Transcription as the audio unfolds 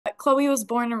Chloe was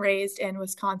born and raised in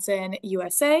Wisconsin,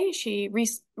 USA. She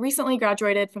recently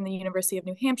graduated from the University of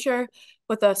New Hampshire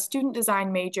with a student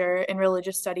design major in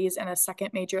religious studies and a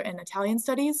second major in Italian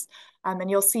studies.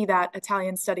 And you'll see that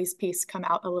Italian studies piece come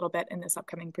out a little bit in this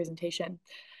upcoming presentation.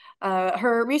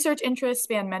 Her research interests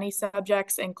span many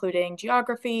subjects, including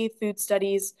geography, food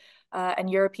studies, and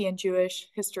European Jewish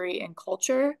history and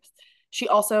culture. She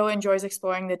also enjoys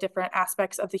exploring the different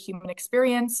aspects of the human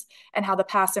experience and how the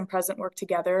past and present work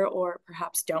together or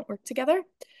perhaps don't work together.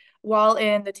 While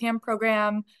in the TAM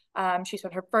program, she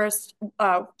spent her first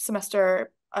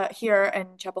semester here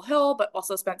in Chapel Hill, but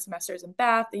also spent semesters in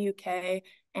Bath, the UK,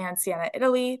 and Siena,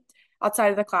 Italy.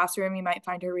 Outside of the classroom, you might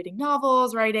find her reading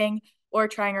novels, writing, or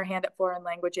trying her hand at foreign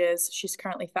languages. She's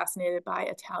currently fascinated by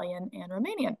Italian and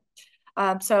Romanian.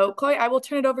 So Chloe, I will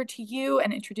turn it over to you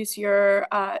and introduce your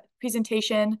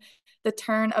presentation, The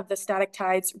Turn of the Static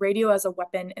Tides, Radio as a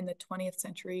Weapon in the 20th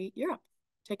Century Europe.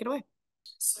 Take it away.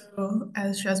 So,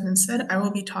 as Jasmine said, I will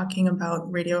be talking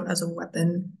about radio as a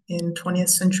weapon in 20th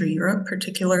century Europe,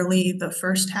 particularly the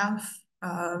first half,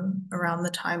 around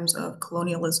the times of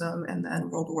colonialism and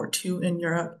then World War II in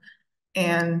Europe.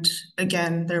 And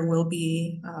again, there will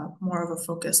be more of a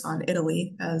focus on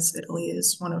Italy, as Italy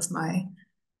is one of my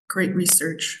great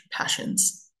research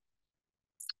passions.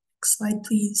 Next slide,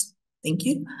 please. Thank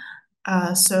you.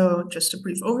 So just a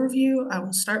brief overview. I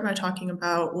will start by talking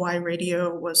about why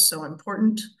radio was so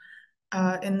important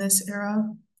in this era,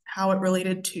 how it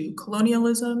related to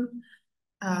colonialism,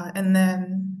 and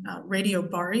then Radio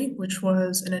Bari, which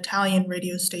was an Italian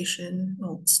radio station,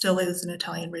 well, still is an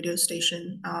Italian radio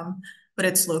station, but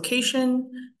its location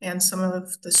and some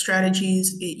of the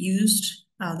strategies it used,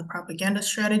 the propaganda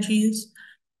strategies,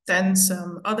 then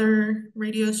some other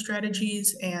radio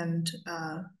strategies and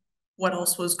what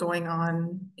else was going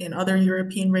on in other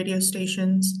European radio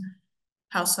stations,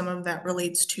 how some of that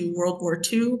relates to World War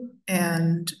II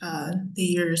and the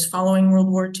years following World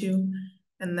War II.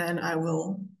 And then I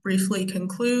will briefly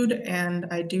conclude, and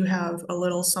I do have a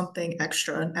little something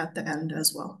extra at the end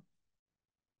as well.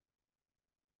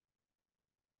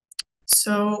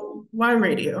 So why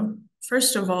radio?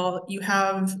 First of all, you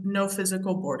have no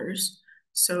physical borders.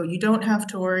 So you don't have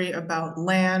to worry about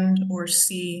land or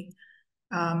sea.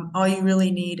 All you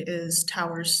really need is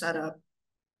towers set up.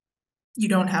 You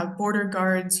don't have border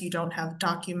guards, you don't have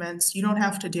documents, you don't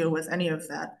have to deal with any of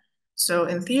that. So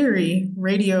in theory,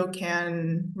 radio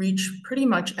can reach pretty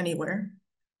much anywhere.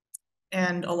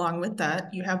 And along with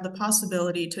that, you have the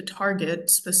possibility to target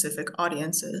specific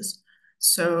audiences.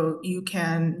 So you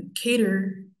can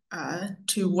cater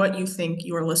to what you think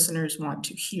your listeners want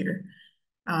to hear.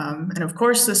 And of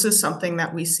course, this is something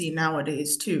that we see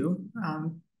nowadays too.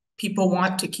 People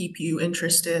want to keep you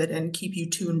interested and keep you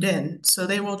tuned in. So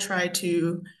they will try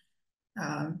to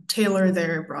tailor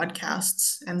their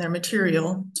broadcasts and their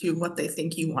material to what they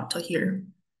think you want to hear.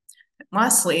 And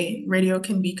lastly, radio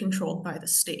can be controlled by the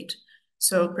state.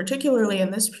 So particularly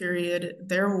in this period,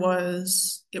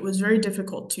 it was very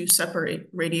difficult to separate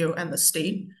radio and the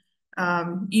state.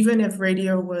 Even if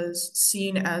radio was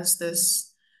seen as this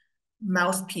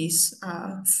mouthpiece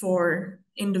for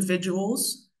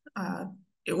individuals,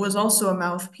 it was also a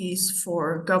mouthpiece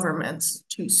for governments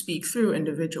to speak through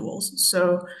individuals.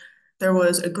 So there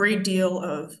was a great deal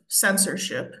of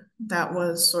censorship that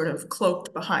was sort of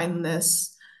cloaked behind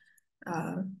this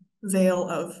veil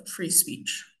of free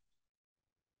speech.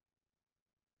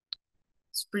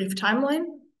 This brief timeline.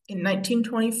 In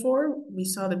 1924, we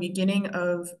saw the beginning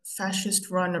of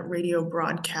fascist-run radio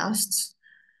broadcasts.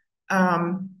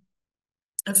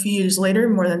 A few years later,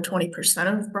 more than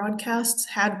 20% of broadcasts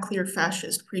had clear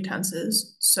fascist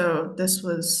pretenses. So this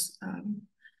was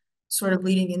sort of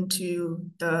leading into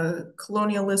the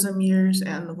colonialism years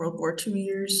and the World War II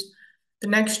years. The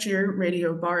next year,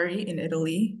 Radio Bari in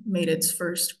Italy made its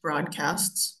first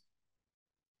broadcasts.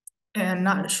 And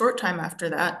not a short time after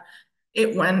that,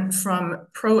 it went from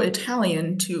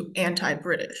pro-Italian to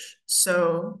anti-British.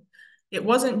 So it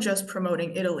wasn't just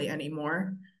promoting Italy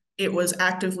anymore. It was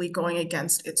actively going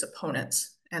against its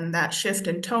opponents, and that shift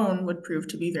in tone would prove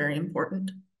to be very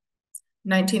important.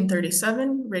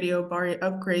 1937, Radio Bari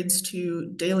upgrades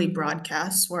to daily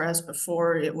broadcasts, whereas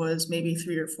before it was maybe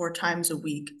 3 or 4 times a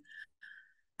week.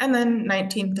 And then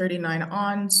 1939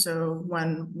 on, so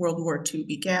when World War II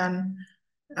began,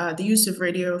 the use of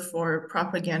radio for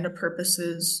propaganda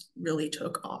purposes really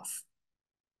took off.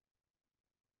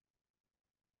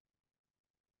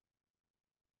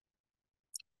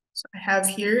 So I have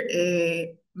here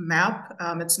a map.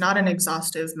 It's not an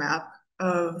exhaustive map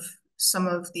of some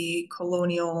of the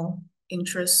colonial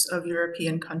interests of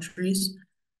European countries.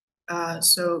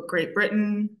 So Great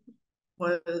Britain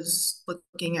was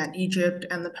looking at Egypt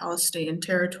and the Palestinian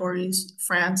territories.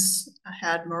 France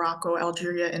had Morocco,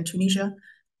 Algeria, and Tunisia.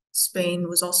 Spain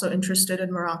was also interested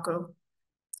in Morocco.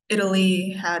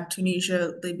 Italy had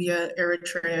Tunisia, Libya,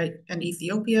 Eritrea, and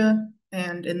Ethiopia.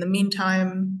 And in the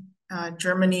meantime,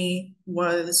 Germany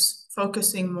was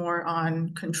focusing more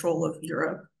on control of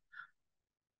Europe.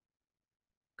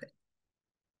 Okay.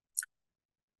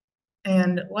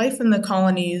 And life in the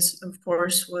colonies, of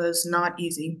course, was not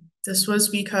easy. This was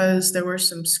because there were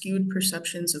some skewed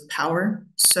perceptions of power.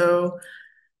 So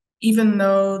even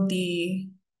though the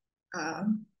uh,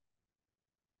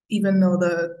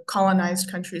 colonized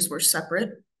countries were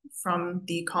separate from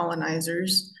the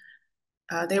colonizers,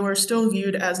 they were still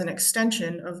viewed as an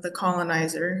extension of the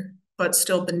colonizer, but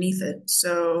still beneath it.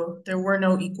 So there were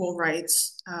no equal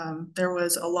rights. There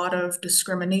was a lot of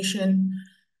discrimination,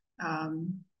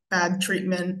 bad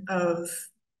treatment of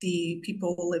the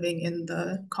people living in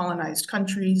the colonized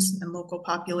countries and local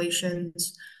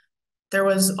populations. There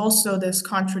was also this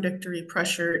contradictory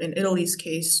pressure in Italy's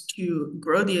case to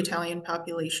grow the Italian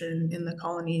population in the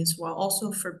colonies while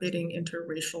also forbidding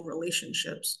interracial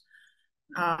relationships.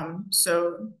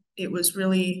 So it was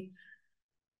really,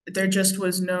 there just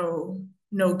was no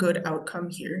good outcome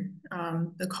here.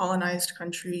 The colonized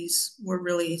countries were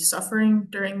really suffering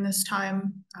during this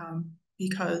time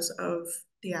because of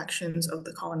the actions of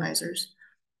the colonizers.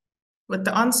 With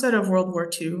the onset of World War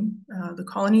II, the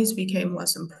colonies became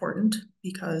less important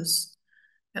because,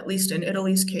 at least in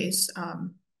Italy's case,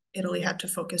 Italy had to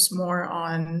focus more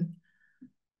on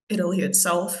Italy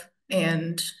itself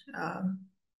and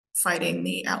fighting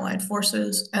the Allied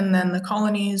forces. And then the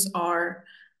colonies are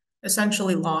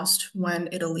essentially lost when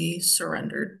Italy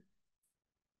surrendered.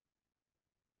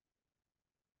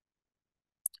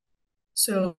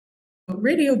 So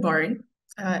Radio Bari,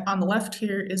 on the left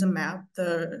here is a map.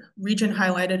 The region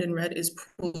highlighted in red is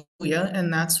Puglia,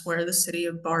 and that's where the city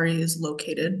of Bari is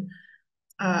located.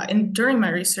 And during my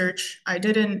research, I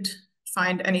didn't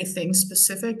find anything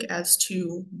specific as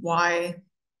to why the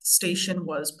station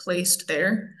was placed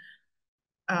there.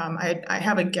 I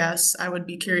have a guess. I would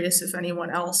be curious if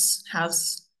anyone else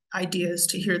has ideas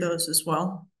to hear those as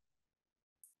well.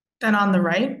 Then on the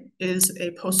right is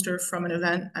a poster from an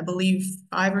event, I believe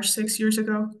 5 or 6 years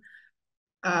ago.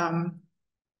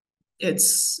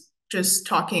 It's just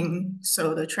talking,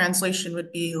 so the translation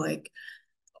would be like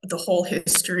the whole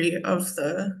history of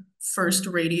the first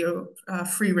radio,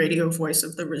 free radio voice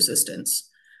of the resistance.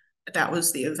 That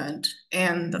was the event.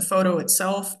 And the photo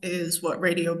itself is what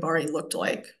Radio Bari looked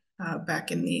like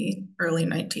back in the early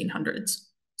 1900s.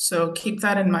 So keep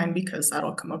that in mind because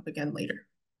that'll come up again later.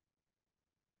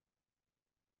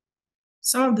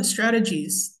 Some of the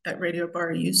strategies that Radio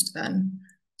Bari used then.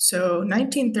 So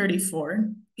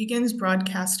 1934 begins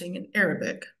broadcasting in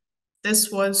Arabic.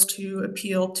 This was to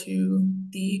appeal to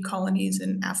the colonies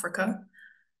in Africa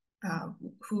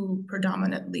who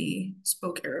predominantly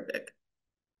spoke Arabic.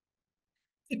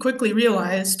 It quickly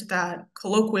realized that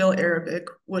colloquial Arabic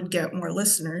would get more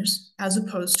listeners as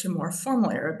opposed to more formal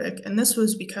Arabic. And this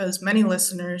was because many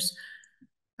listeners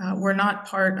were not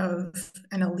part of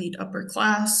an elite upper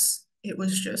class. It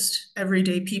was just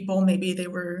everyday people. Maybe they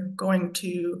were going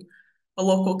to a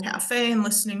local cafe and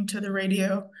listening to the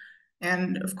radio.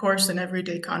 And of course, in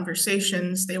everyday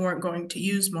conversations, they weren't going to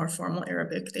use more formal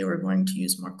Arabic. They were going to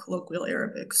use more colloquial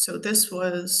Arabic. So this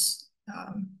was,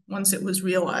 once it was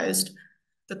realized,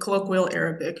 the colloquial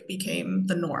Arabic became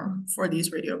the norm for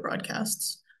these radio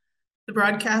broadcasts. The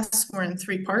broadcasts were in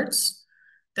 3 parts.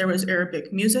 There was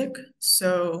Arabic music,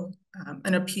 so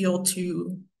an appeal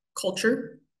to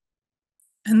culture.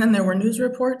 And then there were news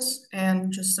reports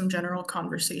and just some general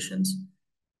conversations.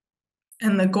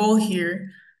 And the goal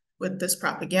here with this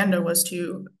propaganda was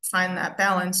to find that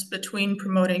balance between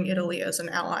promoting Italy as an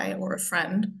ally or a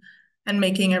friend and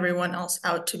making everyone else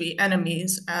out to be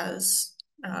enemies, as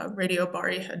Radio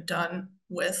Bari had done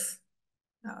with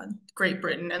Great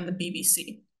Britain and the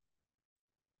BBC.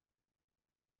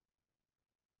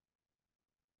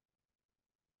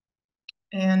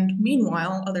 And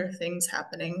meanwhile, other things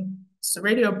happening. So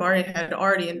Radio Bari had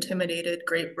already intimidated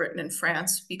Great Britain and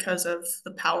France because of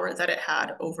the power that it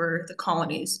had over the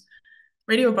colonies.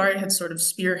 Radio Bari had sort of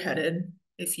spearheaded,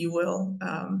 if you will,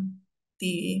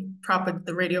 the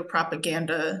radio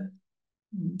propaganda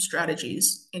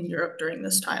strategies in Europe during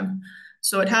this time.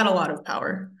 So it had a lot of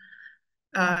power.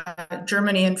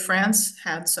 Germany and France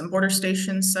had some border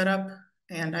stations set up,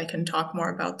 and I can talk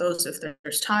more about those if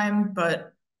there's time,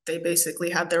 but they basically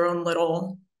had their own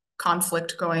little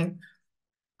conflict going.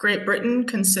 Great Britain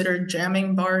considered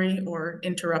jamming Bari or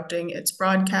interrupting its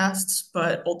broadcasts,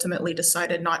 but ultimately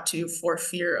decided not to for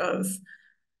fear of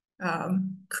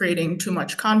creating too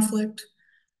much conflict.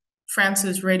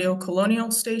 France's radio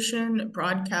colonial station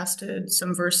broadcasted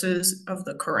some verses of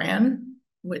the Quran,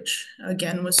 which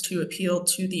again was to appeal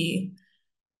to the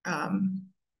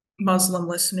Muslim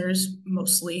listeners,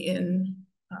 mostly in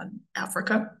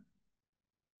Africa.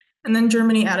 And then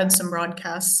Germany added some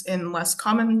broadcasts in less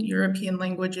common European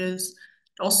languages,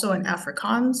 also in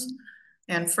Afrikaans.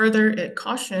 And further, it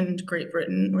cautioned Great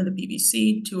Britain or the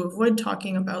BBC to avoid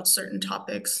talking about certain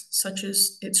topics, such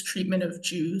as its treatment of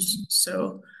Jews.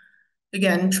 So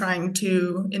again, trying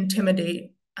to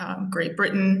intimidate Great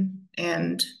Britain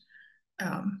and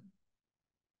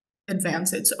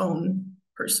advance its own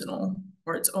personal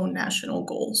or its own national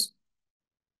goals.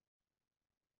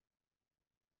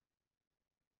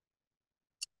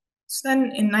 So then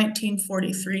in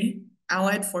 1943,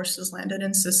 Allied forces landed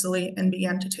in Sicily and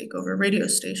began to take over radio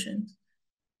stations.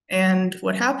 And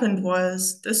what happened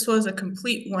was this was a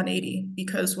complete 180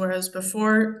 because whereas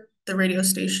before the radio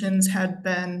stations had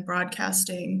been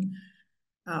broadcasting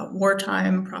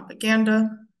wartime propaganda,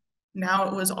 now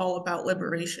it was all about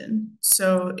liberation.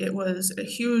 So it was a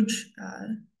huge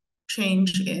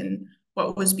change in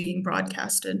what was being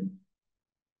broadcasted.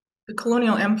 The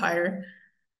colonial empire,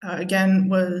 again,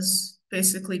 was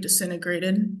basically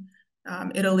disintegrated.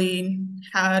 Italy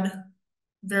had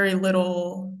very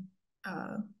little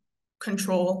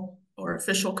control or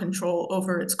official control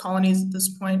over its colonies at this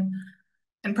point.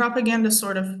 And propaganda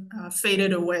sort of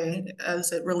faded away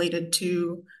as it related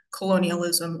to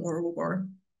colonialism or war.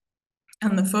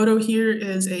 And the photo here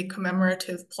is a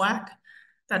commemorative plaque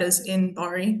that is in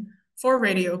Bari for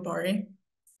Radio Bari.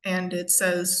 And it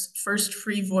says, "First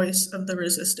free voice of the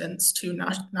resistance to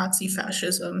Nazi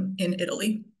fascism in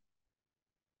Italy."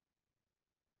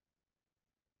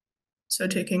 So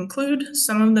to conclude,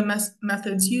 some of the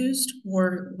methods used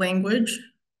were language.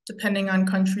 Depending on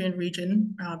country and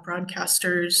region,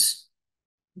 broadcasters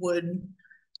would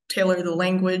tailor the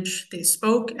language they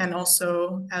spoke, and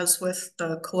also, as with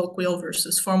the colloquial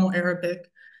versus formal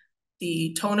Arabic,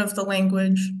 the tone of the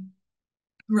language.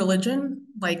 Religion,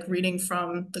 like reading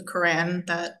from the Quran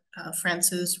that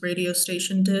France's radio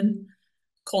station did.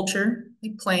 Culture,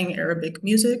 like playing Arabic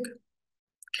music.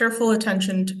 Careful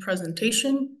attention to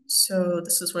presentation. So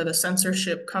this is where the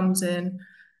censorship comes in.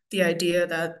 The idea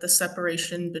that the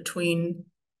separation between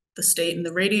the state and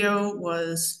the radio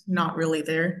was not really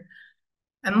there.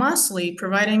 And lastly,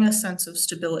 providing a sense of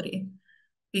stability.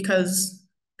 Because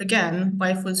again,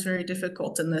 life was very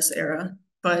difficult in this era,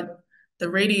 but the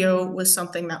radio was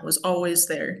something that was always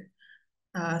there.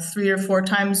 3 or 4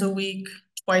 times a week,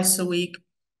 twice a week,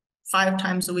 5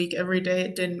 times a week, every day,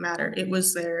 it didn't matter. It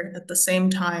was there at the same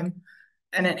time,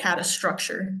 and it had a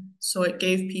structure. So it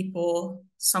gave people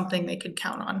something they could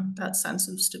count on, that sense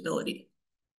of stability.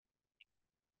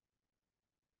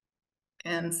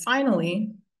 And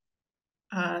finally,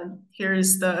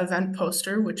 here's the event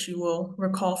poster, which you will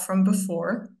recall from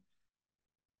before.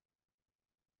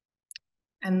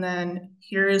 And then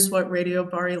here is what Radio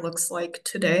Bari looks like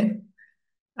today.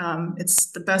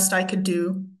 It's the best I could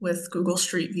do with Google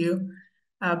Street View,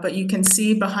 but you can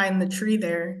see behind the tree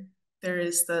there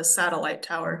is the satellite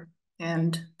tower,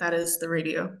 and that is the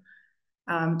radio.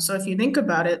 So if you think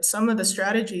about it, some of the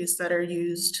strategies that are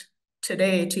used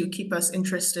today to keep us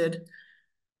interested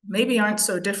maybe aren't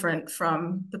so different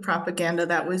from the propaganda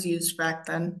that was used back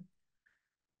then.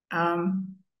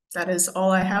 That is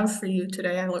all I have for you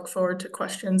today. I look forward to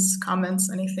questions,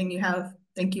 comments, anything you have.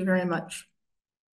 Thank you very much.